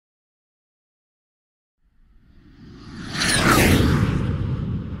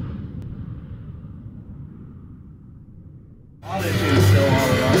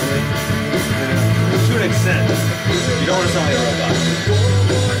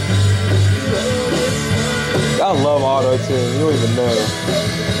I love auto-tune. You don't even know.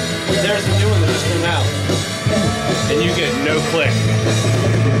 There's a new one that just came out. And you get no click.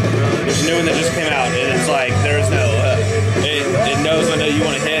 There's a new one that just came out, and it's like, there's no, it knows when you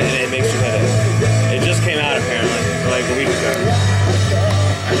want to hit, and it makes you hit it. It just came out, apparently, like a week ago.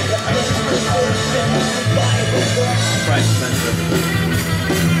 Price sensitive.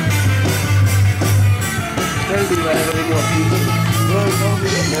 No,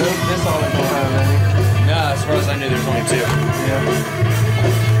 this all don't have any. No, as far as I knew, there's only 2. Yeah.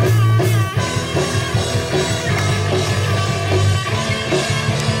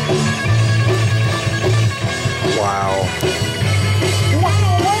 Wow.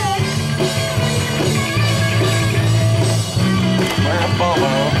 I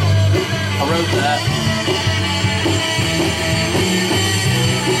wrote that.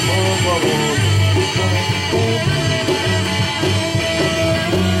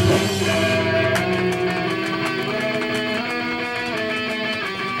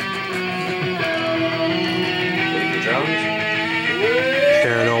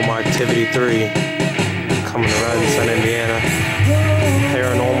 Paranormal Activity 3 coming to Radisson, Indiana.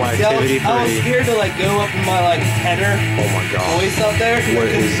 Paranormal Activity 3. I was scared to like go up in my like tenor voice up there. What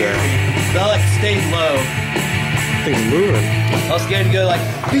is that? That like stayed low. Thing's moving. I was scared to go like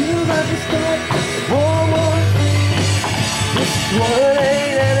feel like it's like whoa. This one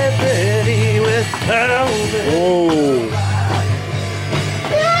ain't anybody without me. Whoa.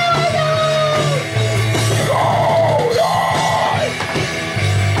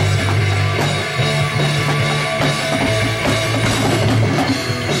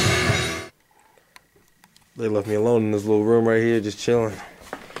 They left me alone in this little room right here, just chilling.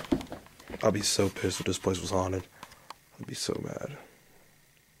 I'd be so pissed if this place was haunted. I'd be so mad.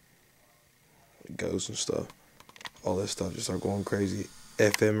 Ghosts and stuff. All that stuff just start going crazy.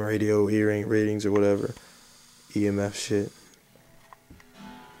 FM radio, earring readings or whatever. EMF shit.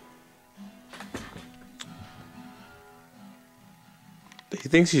 He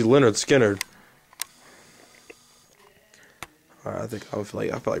thinks he's Leonard Skinner. Alright, I feel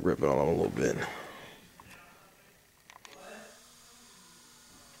like ripping on him a little bit.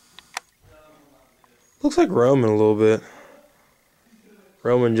 Looks like Roman a little bit.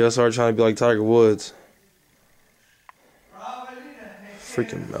 Roman just started trying to be like Tiger Woods.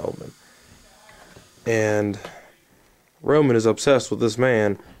 Freaking Melvin. And Roman is obsessed with this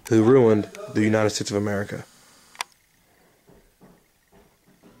man who ruined the United States of America.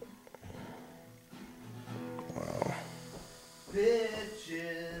 Wow.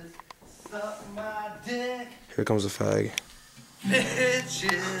 Bitches, suck my dick. Here comes the fag.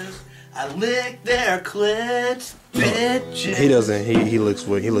 Bitches, I lick their clits. Bitches. He doesn't. He looks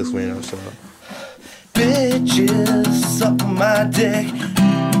weird. He looks weird. So. Bitches, suck my dick,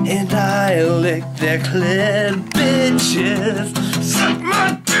 and I lick their clit. Bitches, suck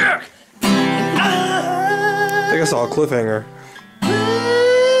my dick, and I think I saw a cliffhanger.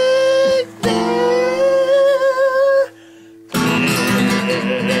 lick their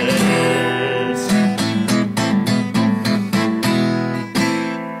clits.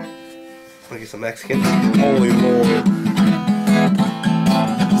 Wanna get some Mexican? Holy Lord.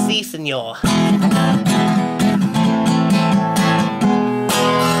 Si, senor.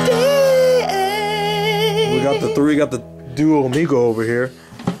 We got the duo amigo over here.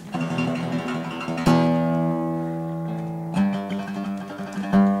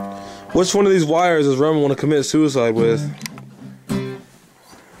 Which one of these wires does Roman want to commit suicide with?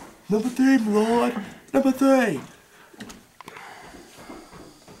 Number 3, Lord. Number 3.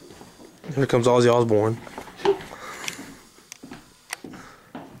 Here comes Ozzy Osbourne.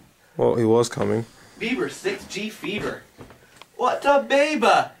 Well, he was coming. Bieber, 6G fever. What the baby?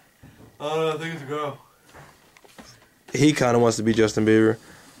 Oh, I think it's a girl. He kind of wants to be Justin Bieber.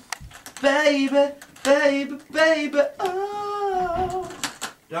 Baby, baby, baby, oh.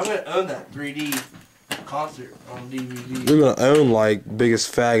 Dude, I'm gonna own that 3D concert on DVD. You're gonna own like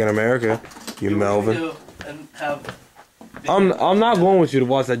biggest fag in America, you Melvin. Go and have I'm not going with you to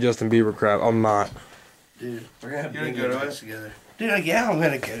watch that Justin Bieber crap. I'm not. Dude, we're gonna have bingo nights together. Dude, yeah, I'm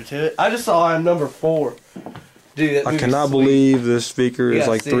gonna go to it. I just saw I'm number 4. Dude, I cannot believe this speaker is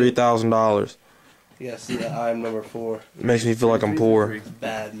like $3,000. Yeah, see that I'm number 4. It makes me feel like I'm poor.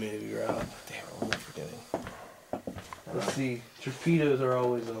 Bad movie, Rob. Damn, I'm not forgetting. Let's see. Torpedoes are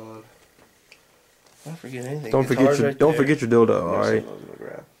always on. Don't forget anything. Don't forget your dildo, alright?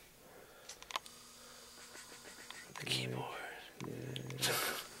 The keyboard. Yeah.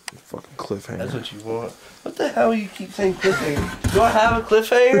 Fucking cliffhanger. That's what you want. What the hell you keep saying cliffhanger? Do I have a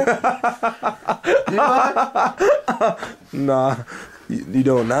cliffhanger? Do I? Nah, you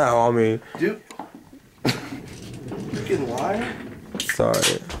don't now. I mean, Dude. freaking liar.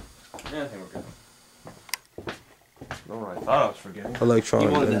 Sorry. Yeah, I think we're good. No, I thought I was forgetting. You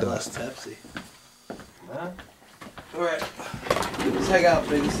Electronic wanted and that dust. last Pepsi. Huh? Alright. Check out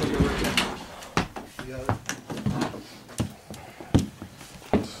biggest thing ever. You got it?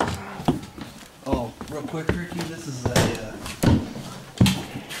 Oh, real quick, Ricky, this is a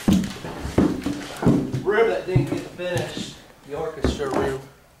room that didn't get finished. The orchestra room.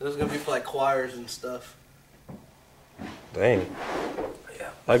 This is gonna be for like choirs and stuff. Dang. Yeah.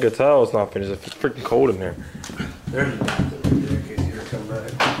 I could tell it's not finished. It's freaking cold in here. There's a bathroom right there in case you ever come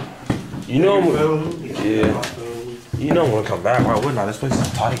back. You know I'm, Phone, yeah. my phone. You know I'm gonna come back. Why wouldn't I? This place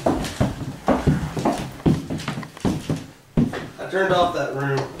is tight. I turned off that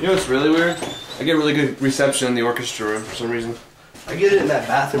room. You know what's really weird? I get really good reception in the orchestra room for some reason. I get it in that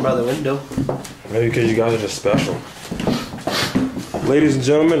bathroom by the window. Maybe because you guys are just special. Ladies and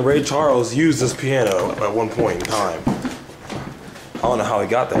gentlemen, Ray Charles used this piano at one point in time. I don't know how he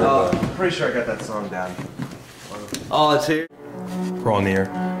got there, but I'm pretty sure I got that song down. Oh, it's here. we're on the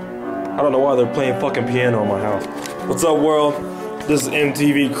air. I don't know why they're playing fucking piano in my house. What's up, world? This is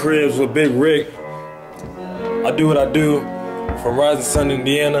MTV Cribs with Big Rick. I do what I do from Rising Sun,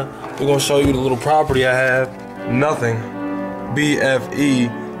 Indiana. We're gonna show you the little property I have. Nothing. BFE.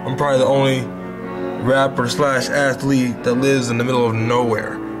 I'm probably the only rapper slash athlete that lives in the middle of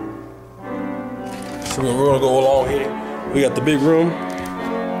nowhere. So we're gonna go along here. We got the big room,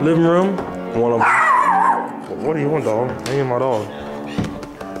 living room, one of them. What do you want, dog? I ain't my dog.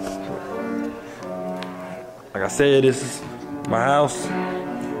 Like I said, this is my house.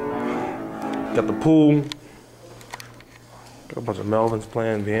 Got the pool. Got a bunch of Melvins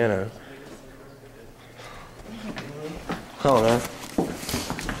playing piano. I don't know.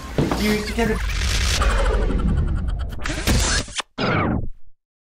 You get it.